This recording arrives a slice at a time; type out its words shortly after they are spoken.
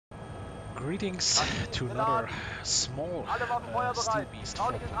Greetings to another small Steelbeast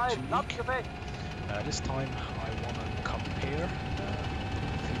 4.2 league. This time I want to compare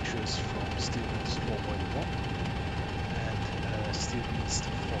features from Steelbeast 4.1 and Steelbeast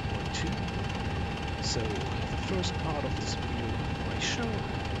 4.2. So the first part of this video I show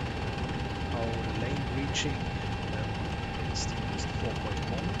how the lane breeching in Steelbeast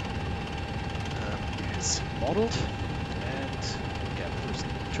 4.1 is modeled, and first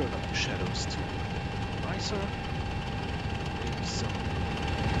turn up the shadows to nicer, maybe some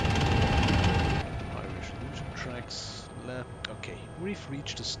high resolution tracks. Okay, we've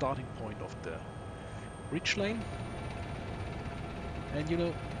reached the starting point of the breech lane, and you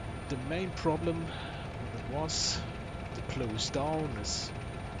know, the main problem was the close down is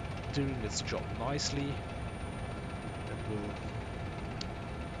doing its job nicely and will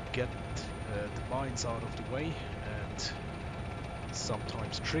get the mines out of the way and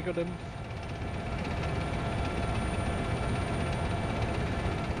sometimes trigger them.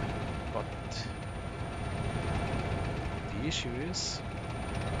 But the issue is,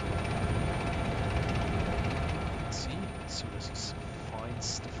 let's see, as soon as it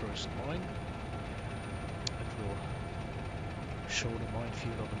finds the first mine, it will show the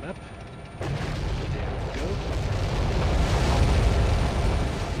minefield on the map. There we go.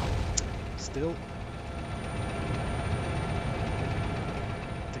 Still,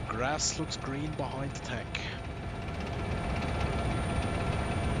 grass looks green behind the tank.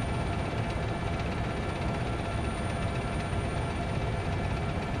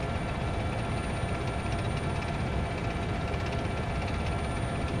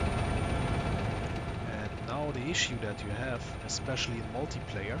 And now the issue that you have, especially in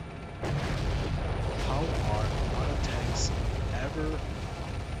multiplayer, how are other tanks ever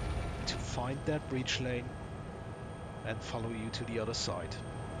to find that breech lane and follow you to the other side?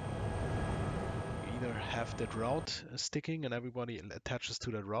 Either have that route sticking and everybody attaches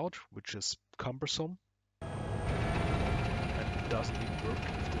to that route, which is cumbersome and doesn't even work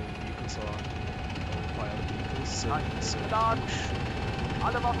if the vehicles are owned by other vehicles, so it's a huge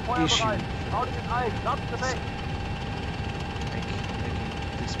issue making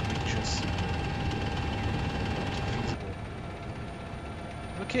this breeches not feasible.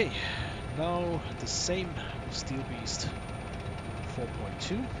 Okay, now the same Steelbeast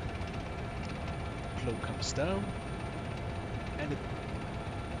 4.2. Plow comes down, and it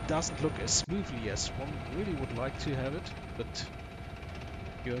doesn't look as smoothly as one really would like to have it, but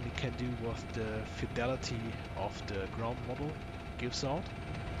you only can do what the fidelity of the ground model gives out.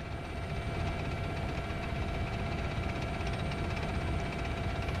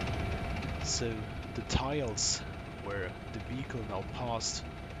 So the tiles where the vehicle now passed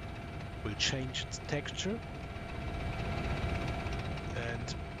will change its texture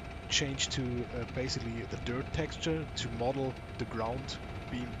and change to basically the dirt texture to model the ground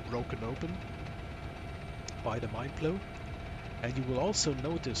being broken open by the mine plow. And you will also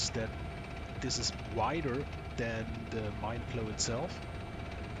notice that this is wider than the mine plow itself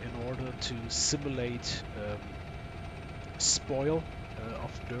in order to simulate spoil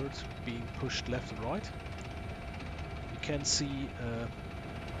of dirt being pushed left and right. You can see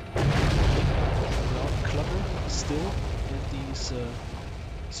ground clutter still in these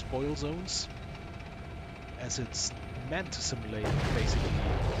spoil zones, as it's meant to simulate basically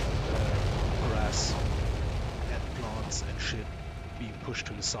grass and plants and shit being pushed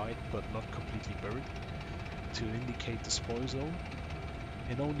to the side but not completely buried, to indicate the spoil zone.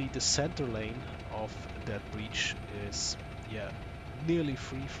 And only the center lane of that breach is nearly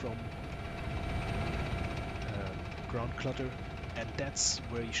free from ground clutter, and that's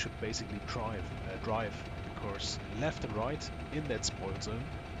where you should basically drive, because left and right in that spoil zone,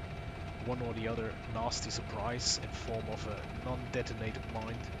 one or the other nasty surprise in form of a non-detonated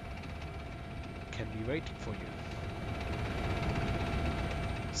mine can be waiting for you.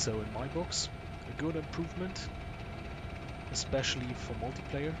 So in my books, a good improvement, especially for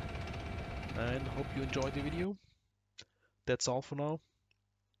multiplayer, and hope you enjoyed the video. That's all for now.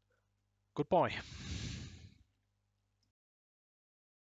 Goodbye.